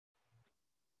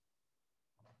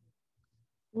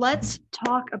let's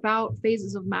talk about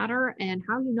phases of matter and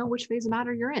how you know which phase of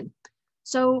matter you're in.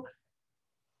 So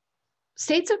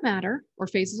states of matter or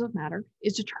phases of matter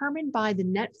is determined by the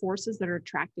net forces that are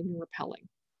attracting and repelling.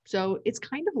 So it's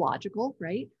kind of logical,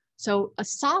 right? So a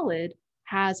solid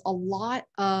has a lot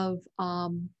of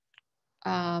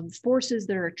forces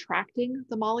that are attracting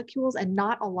the molecules and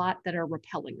not a lot that are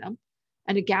repelling them.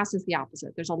 And a gas is the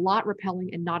opposite. There's a lot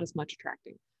repelling and not as much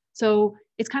attracting. So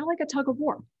it's kind of like a tug of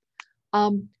war.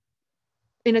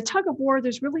 In a tug of war,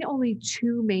 there's really only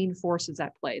two main forces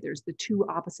at play. There's the two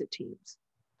opposite teams.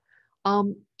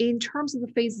 In terms of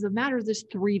the phases of matter, there's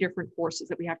three different forces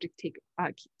that we have to take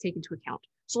into account.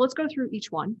 So let's go through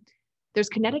each one. There's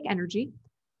kinetic energy,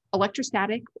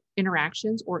 electrostatic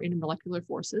interactions or intermolecular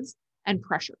forces, and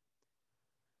pressure.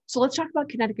 So let's talk about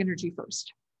kinetic energy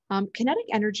first. Kinetic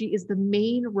energy is the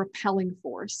main repelling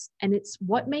force, and it's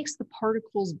what makes the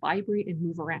particles vibrate and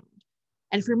move around.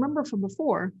 And if you remember from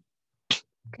before,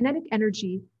 kinetic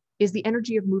energy is the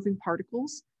energy of moving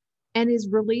particles and is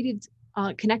related,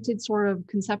 connected sort of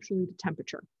conceptually to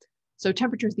temperature. So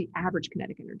temperature is the average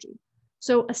kinetic energy.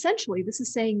 So essentially, this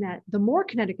is saying that the more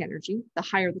kinetic energy, the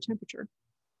higher the temperature.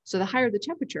 So the higher the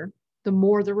temperature, the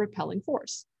more the repelling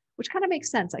force, which kind of makes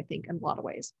sense, I think, in a lot of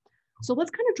ways. So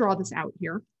let's kind of draw this out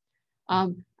here.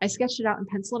 I sketched it out in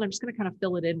pencil, and I'm just going to kind of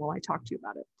fill it in while I talk to you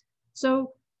about it.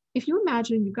 So if you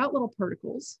imagine you've got little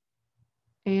particles,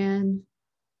 and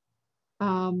they're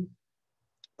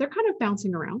kind of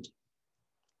bouncing around.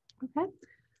 Okay,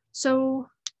 so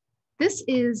this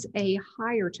is a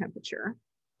higher temperature.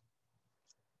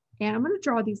 And I'm going to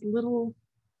draw these little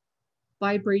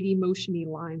vibrating, motiony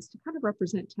lines to kind of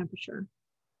represent temperature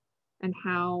and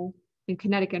how, and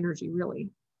kinetic energy, really.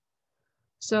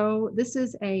 So this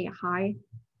is a high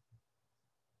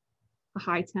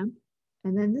temp.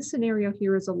 And then this scenario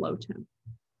here is a low temp.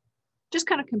 Just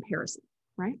kind of comparison,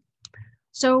 right?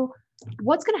 So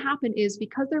what's going to happen is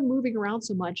because they're moving around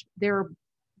so much, they're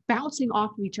bouncing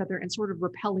off of each other and sort of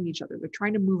repelling each other. They're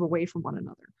trying to move away from one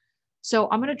another. So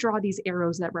I'm going to draw these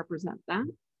arrows that represent that.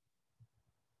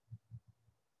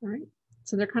 All right.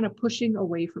 So they're kind of pushing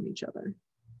away from each other.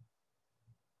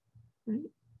 Right.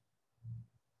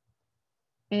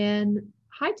 And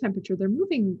high temperature,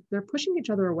 they're pushing each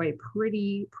other away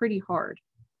pretty hard.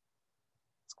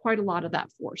 It's quite a lot of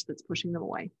that force that's pushing them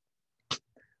away.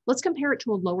 Let's compare it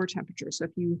to a lower temperature. So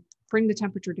if you bring the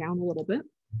temperature down a little bit,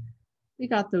 we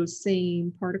got those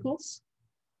same particles.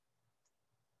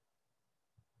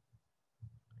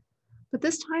 But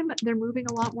this time they're moving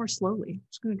a lot more slowly. I'm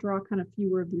just going to draw kind of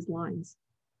fewer of these lines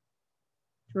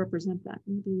to represent that.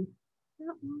 Maybe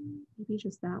that one, maybe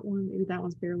just that one. Maybe that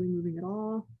one's barely moving at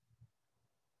all.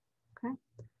 Okay.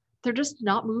 They're just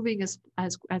not moving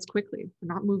as quickly.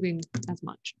 They're not moving as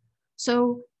much.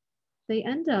 So they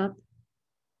end up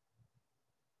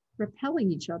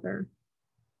repelling each other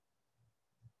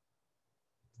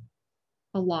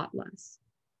a lot less.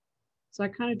 So I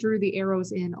kind of drew the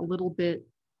arrows in a little bit,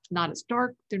 not as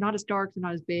dark. They're not as dark, they're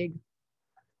not as big.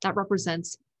 That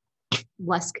represents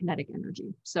less kinetic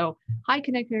energy. So high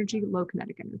kinetic energy, low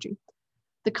kinetic energy.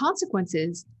 The consequence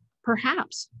is,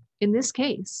 perhaps in this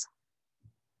case,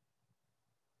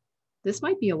 this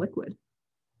might be a liquid.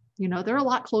 You know, they're a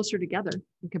lot closer together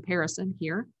in comparison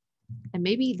here. And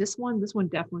maybe this one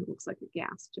definitely looks like a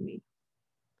gas to me.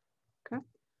 Okay.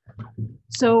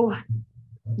 So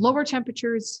lower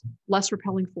temperatures, less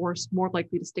repelling force, more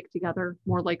likely to stick together,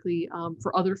 more likely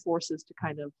for other forces to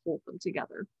kind of hold them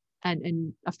together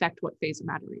and affect what phase of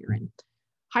matter you're in.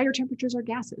 Higher temperatures are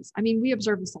gases. I mean, we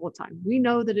observe this all the time. We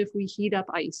know that if we heat up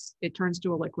ice, it turns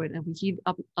to a liquid, and we heat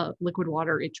up liquid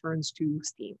water, it turns to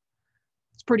steam.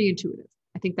 It's pretty intuitive.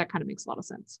 I think that kind of makes a lot of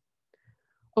sense.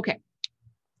 Okay.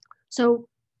 So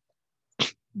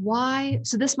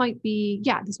so this might be,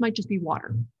 this might just be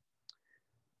water.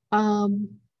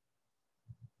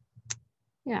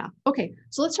 Yeah, okay.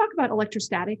 So let's talk about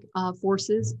electrostatic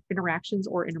forces, interactions,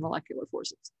 or intermolecular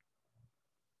forces.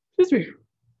 Excuse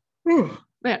me.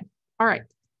 Man, all right.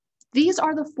 These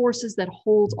are the forces that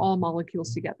hold all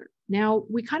molecules together. Now,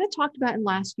 we kind of talked about in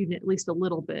last unit, at least a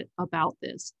little bit about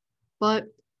this, but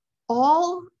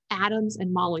all atoms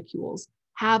and molecules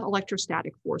have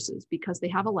electrostatic forces because they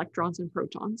have electrons and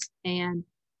protons, and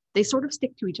they sort of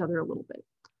stick to each other a little bit.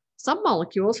 Some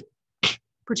molecules,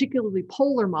 particularly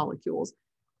polar molecules,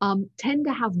 tend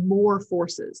to have more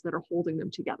forces that are holding them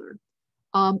together.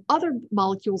 Other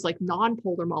molecules, like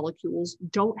non-polar molecules,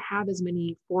 don't have as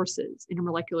many forces,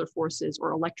 intermolecular forces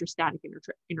or electrostatic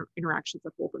interactions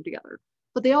that hold them together,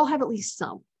 but they all have at least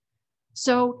some.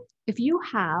 So if you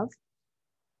have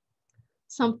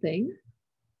something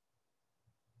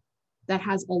that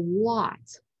has a lot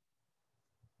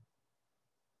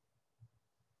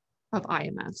of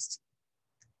IMFs.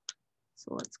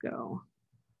 So let's go.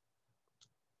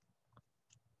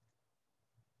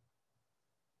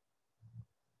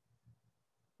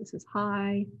 This is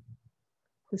high,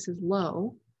 this is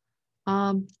low.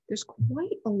 There's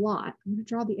quite a lot. I'm going to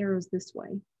draw the arrows this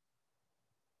way,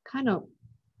 kind of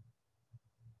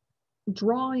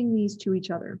drawing these to each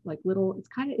other like little,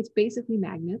 it's basically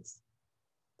magnets.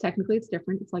 Technically it's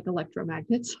different, it's like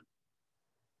electromagnets,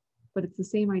 but it's the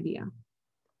same idea.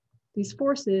 These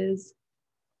forces,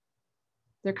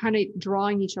 they're kind of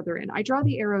drawing each other in. I draw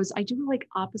the arrows, I do like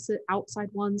opposite outside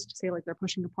ones to say like they're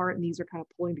pushing apart and these are kind of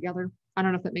pulling together. I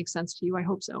don't know if that makes sense to you, I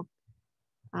hope so.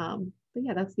 But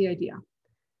yeah, that's the idea.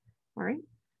 All right.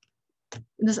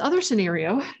 In this other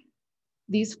scenario,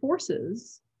 these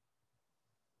forces,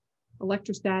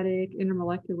 electrostatic,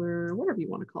 intermolecular, whatever you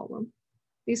want to call them,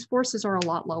 these forces are a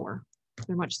lot lower.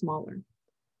 They're much smaller.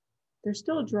 They're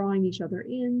still drawing each other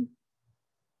in.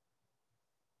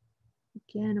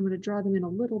 Again, I'm going to draw them in a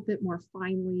little bit more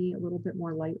finely, a little bit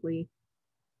more lightly.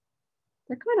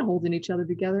 They're kind of holding each other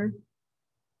together,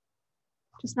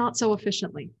 just not so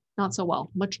efficiently, not so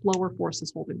well, much lower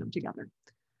forces holding them together.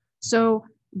 So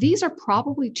these are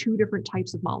probably two different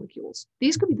types of molecules.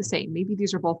 These could be the same. Maybe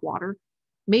these are both water.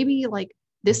 Maybe like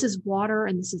this is water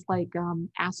and this is like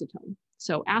acetone.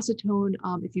 So acetone,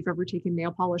 if you've ever taken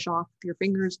nail polish off your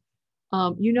fingers,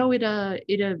 you know it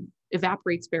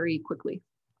evaporates very quickly.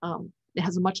 It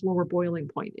has a much lower boiling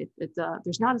point.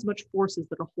 There's not as much forces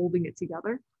that are holding it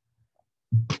together.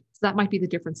 So that might be the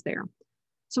difference there.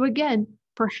 So again,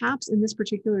 perhaps in this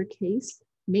particular case,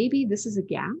 maybe this is a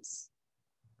gas.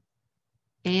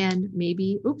 And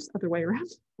maybe, oops, other way around.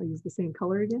 I'll use the same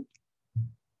color again.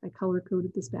 I color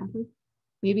coded this badly.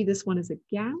 Maybe this one is a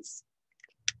gas,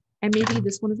 and maybe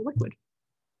this one is a liquid,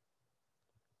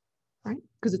 right?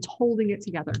 Because it's holding it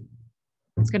together.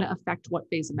 It's going to affect what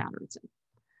phase of matter it's in.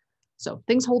 So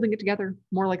things holding it together,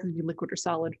 more likely to be liquid or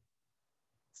solid.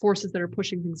 Forces that are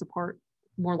pushing things apart,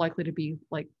 more likely to be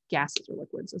like gases or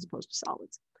liquids as opposed to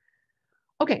solids.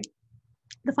 Okay,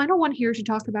 the final one here to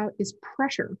talk about is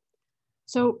pressure.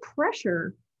 So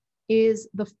pressure is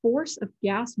the force of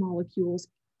gas molecules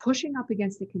pushing up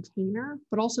against a container,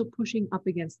 but also pushing up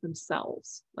against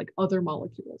themselves, like other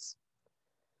molecules.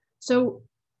 So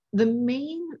the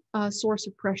main source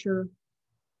of pressure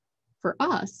for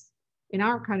us in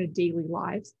our kind of daily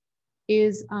lives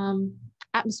is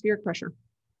atmospheric pressure.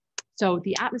 So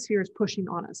the atmosphere is pushing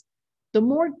on us. The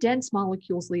more dense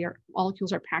molecules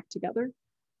are packed together,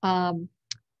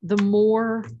 the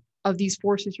more of these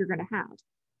forces you're going to have.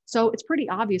 So it's pretty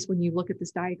obvious when you look at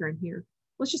this diagram here.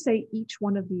 Let's just say each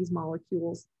one of these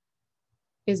molecules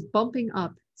is bumping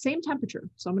up, same temperature.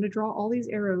 So I'm going to draw all these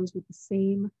arrows with the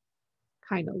same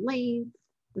kind of length,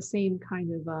 the same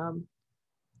kind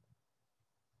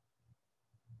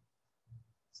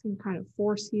of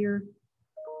force here.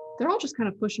 They're all just kind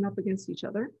of pushing up against each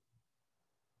other.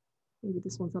 Maybe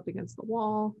this one's up against the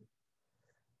wall.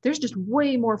 There's just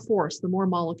way more force the more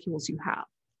molecules you have.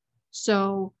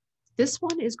 So this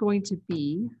one is going to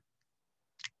be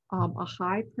a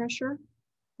high pressure.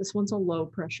 This one's a low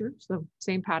pressure, so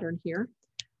same pattern here.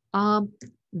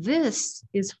 This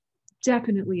is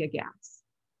definitely a gas.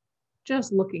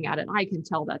 Just looking at it, I can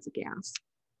tell that's a gas.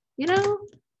 You know,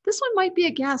 this one might be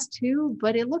a gas too,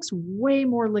 but it looks way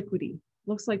more liquidy.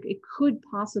 Looks like it could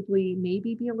possibly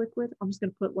maybe be a liquid. I'm just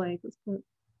gonna put like, let's put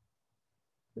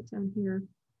down here,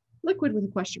 liquid with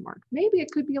a question mark. Maybe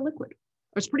it could be a liquid.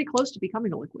 Or it's pretty close to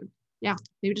becoming a liquid. Yeah,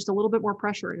 maybe just a little bit more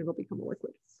pressure and it'll become a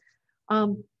liquid.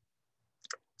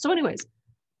 So anyways,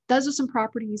 those are some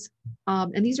properties.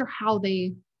 And these are how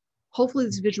hopefully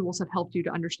these visuals have helped you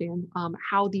to understand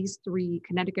how these three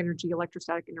kinetic energy,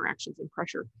 electrostatic interactions, and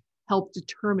pressure help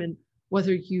determine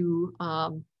whether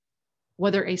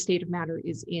whether a state of matter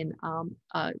is in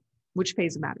which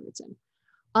phase of matter it's in.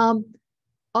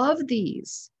 Of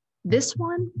these, this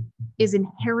one is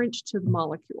inherent to the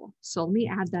molecule. So let me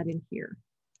add that in here.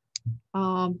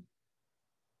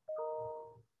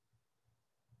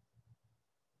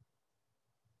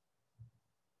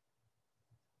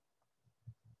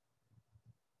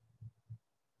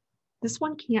 This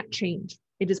one can't change.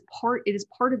 It is part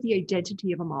of the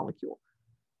identity of a molecule.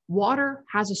 Water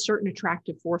has a certain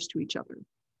attractive force to each other.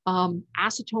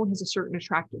 Acetone has a certain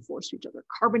attractive force to each other.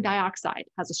 Carbon dioxide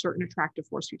has a certain attractive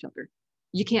force to each other.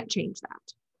 You can't change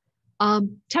that.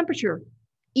 Temperature,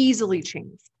 easily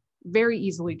changed, very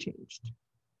easily changed.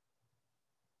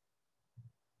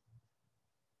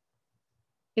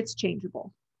 It's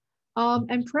changeable.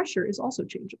 And pressure is also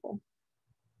changeable.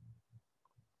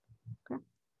 Okay.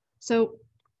 So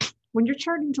when you're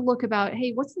starting to look about,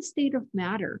 hey, what's the state of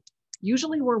matter?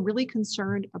 Usually we're really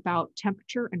concerned about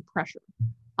temperature and pressure.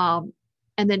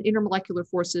 And then intermolecular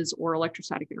forces or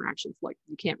electrostatic interactions, like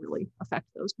you can't really affect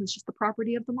those because it's just the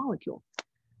property of the molecule.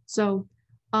 So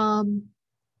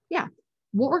yeah,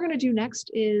 what we're going to do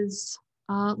next is,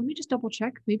 let me just double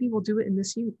check. Maybe we'll do it in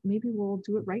this unit. Maybe we'll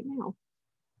do it right now.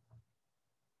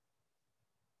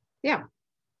 Yeah,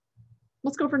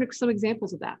 let's go for some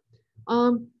examples of that.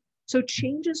 So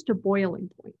changes to boiling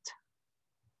point.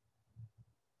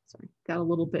 Sorry, got a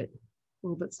little bit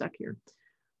stuck here.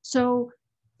 So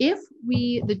if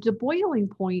the boiling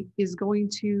point is going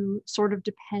to sort of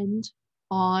depend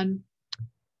on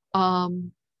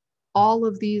all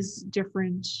of these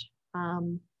different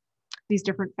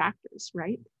factors,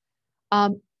 right?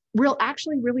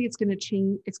 Really, it's going to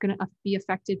change. It's going to be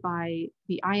affected by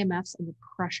the IMFs and the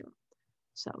pressure.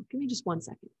 So give me just 1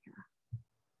 second here.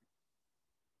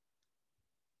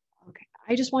 Okay,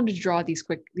 I just wanted to draw these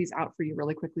out for you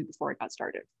really quickly before I got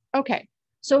started. Okay,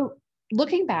 so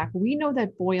looking back, we know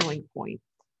that boiling point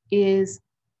is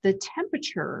the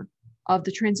temperature of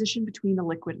the transition between a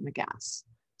liquid and a gas.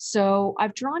 So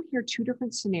I've drawn here two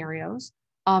different scenarios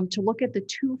to look at the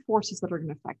two forces that are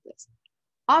going to affect this.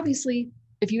 Obviously,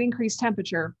 if you increase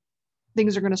temperature,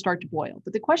 things are going to start to boil.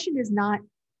 But the question is not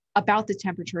about the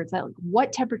temperature. It's like,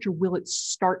 what temperature will it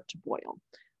start to boil?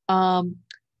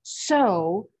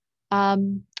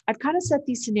 I've kind of set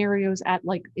these scenarios at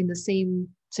like in the same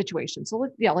situation. So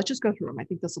let's just go through them. I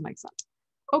think this will make sense.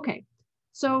 Okay,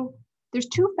 so there's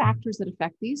two factors that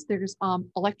affect these. There's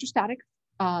electrostatic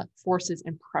forces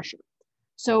and pressure.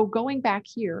 So going back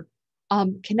here,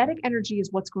 kinetic energy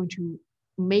is what's going to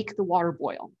make the water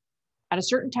boil. At a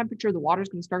certain temperature, the water is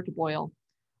going to start to boil.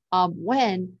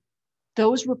 When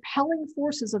those repelling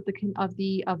forces of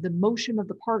the motion of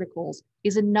the particles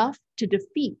is enough to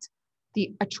defeat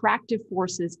the attractive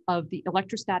forces of the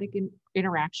electrostatic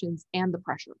interactions and the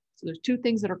pressure. So there's two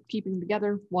things that are keeping them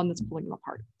together, one that's pulling them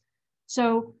apart.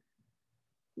 So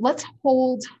let's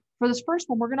hold, for this first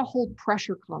one, we're going to hold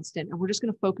pressure constant, and we're just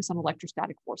going to focus on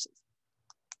electrostatic forces.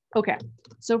 Okay,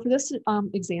 so for this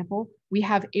example, we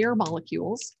have air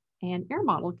molecules, and air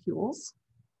molecules,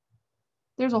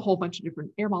 there's a whole bunch of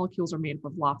different, air molecules are made up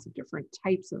of lots of different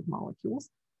types of molecules,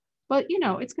 but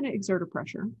it's going to exert a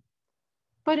pressure.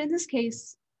 But in this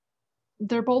case,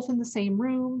 they're both in the same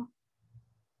room.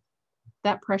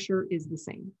 That pressure is the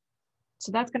same.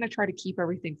 So that's going to try to keep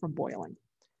everything from boiling.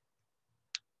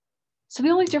 So the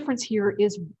only difference here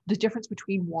is the difference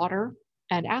between water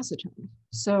and acetone.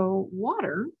 So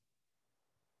water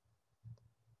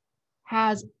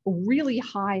has really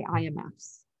high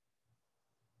IMFs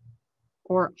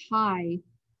or high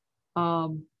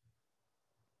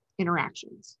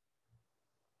interactions.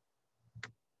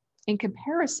 In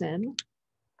comparison,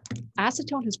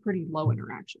 acetone has pretty low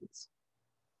interactions.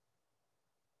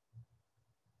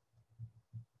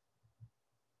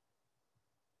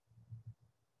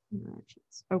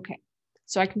 Okay,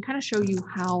 so I can kind of show you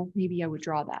how maybe I would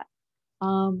draw that.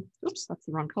 Oops, that's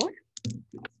the wrong color.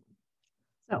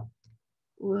 So,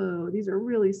 whoa, these are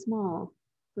really small,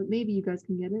 but maybe you guys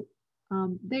can get it.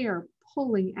 They are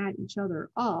pulling at each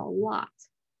other a lot.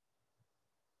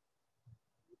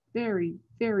 Very,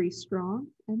 very strong.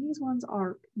 And these ones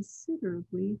are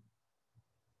considerably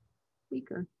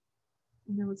weaker.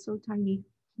 I know it's so tiny.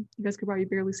 You guys could probably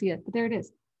barely see it, but there it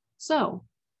is. So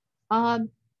at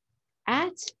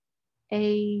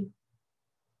a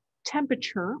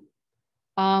temperature,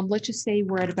 let's just say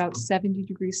we're at about 70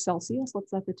 degrees Celsius. Let's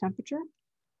set the temperature.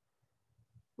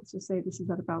 Let's just say this is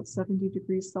at about 70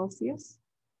 degrees Celsius.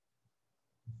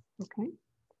 Okay.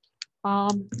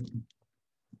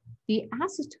 The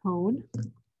acetone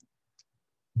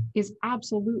is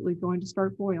absolutely going to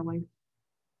start boiling,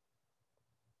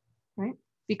 right?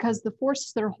 Because the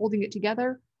forces that are holding it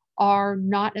together are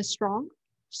not as strong,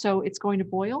 so it's going to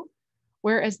boil.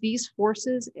 Whereas these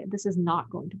forces, this is not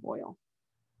going to boil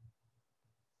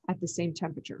at the same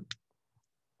temperature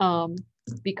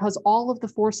because all of the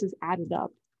forces added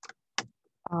up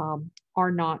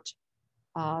are not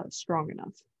strong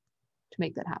enough to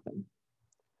make that happen.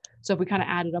 So if we kind of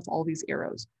added up all these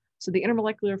arrows, so the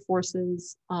intermolecular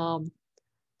forces,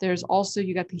 there's also,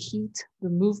 you got the heat, the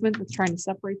movement that's trying to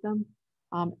separate them.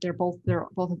 They're both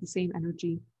at the same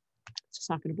energy. It's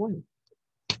just not going to boil.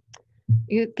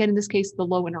 Again, in this case, the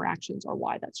low interactions are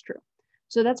why that's true.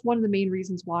 So that's one of the main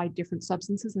reasons why different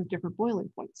substances have different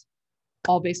boiling points,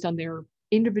 all based on their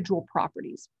individual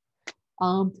properties.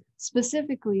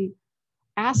 Specifically,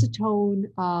 acetone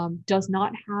does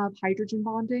not have hydrogen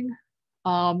bonding,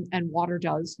 and water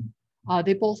does.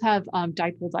 They both have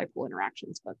dipole-dipole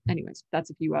interactions, but anyways, that's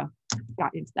if you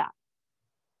got into that.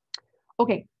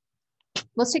 Okay,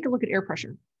 let's take a look at air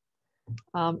pressure.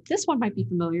 This one might be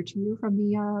familiar to you from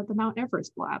the Mount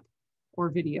Everest lab or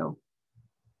video,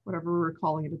 whatever we're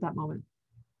calling it at that moment.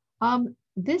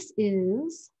 This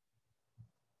is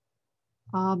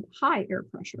high air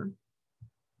pressure,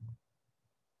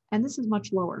 and this is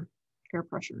much lower air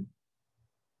pressure.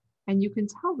 And you can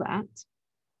tell that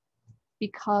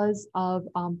because of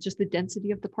just the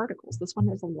density of the particles. This one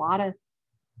has a lot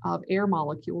of air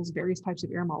molecules, various types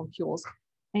of air molecules,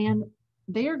 and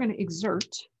they are going to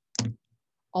exert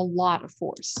a lot of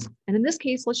force. And in this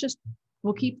case,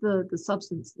 we'll keep the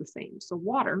substance the same. So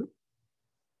water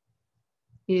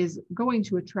is going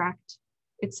to attract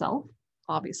itself,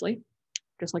 obviously,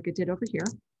 just like it did over here.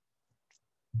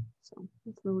 So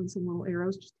we'll throw in some little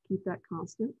arrows just to keep that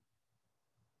constant.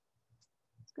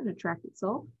 It's going to attract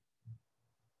itself.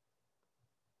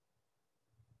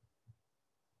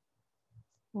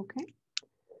 Okay.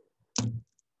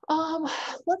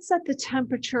 Let's set the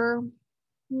temperature.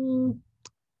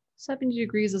 70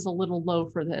 degrees is a little low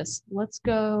for this. Let's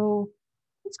go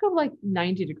like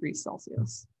 90 degrees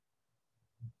Celsius.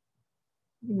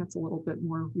 I think that's a little bit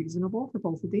more reasonable for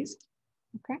both of these.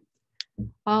 Okay.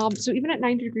 So even at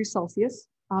 90 degrees Celsius,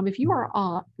 if you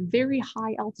are very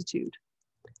high altitude,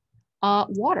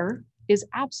 water is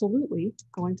absolutely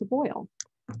going to boil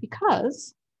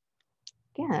because,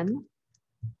 again,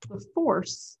 the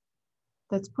force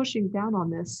that's pushing down on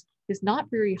this is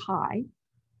not very high,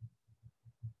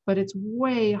 but it's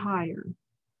way higher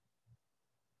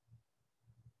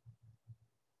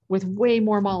with way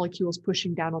more molecules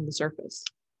pushing down on the surface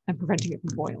and preventing it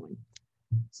from boiling.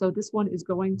 So this one is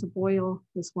going to boil,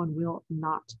 this one will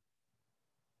not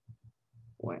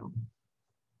boil.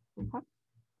 Okay.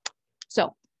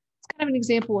 So it's kind of an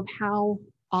example of how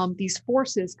these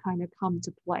forces kind of come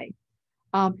to play.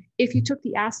 If you took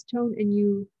the acetone and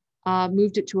you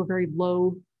moved it to a very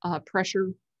low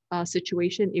pressure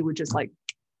situation, it would just like,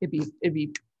 it'd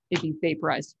be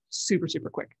vaporized super, super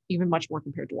quick, even much more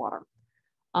compared to water.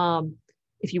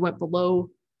 If you went below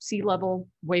sea level,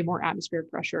 way more atmospheric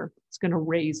pressure, it's going to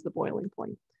raise the boiling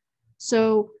point.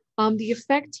 So the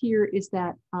effect here is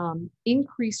that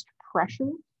increased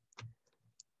pressure,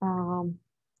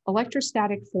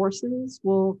 electrostatic forces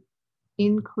will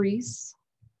increase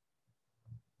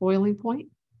boiling point,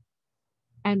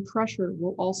 and pressure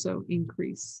will also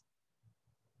increase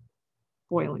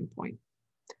boiling point.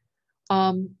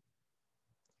 Now,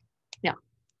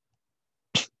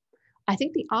 I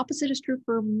think the opposite is true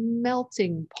for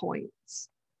melting points.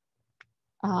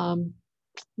 I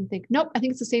think, nope, I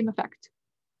think it's the same effect.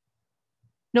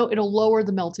 No, it'll lower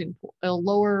the melting point. It'll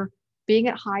lower being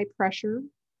at high pressure.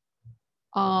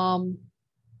 Yeah,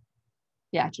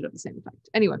 it should have the same effect.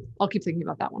 Anyway, I'll keep thinking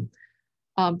about that one.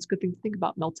 It's a good thing to think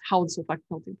about how this will affect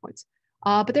melting points.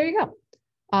 But there you go.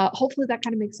 Hopefully that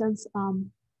kind of makes sense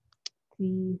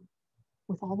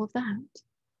with all of that.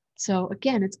 So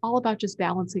again, it's all about just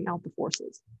balancing out the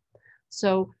forces.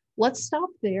 So let's stop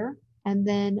there. And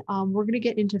then we're going to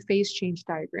get into phase change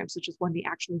diagrams, which is when the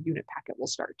actual unit packet will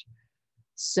start.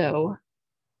 So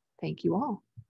thank you all.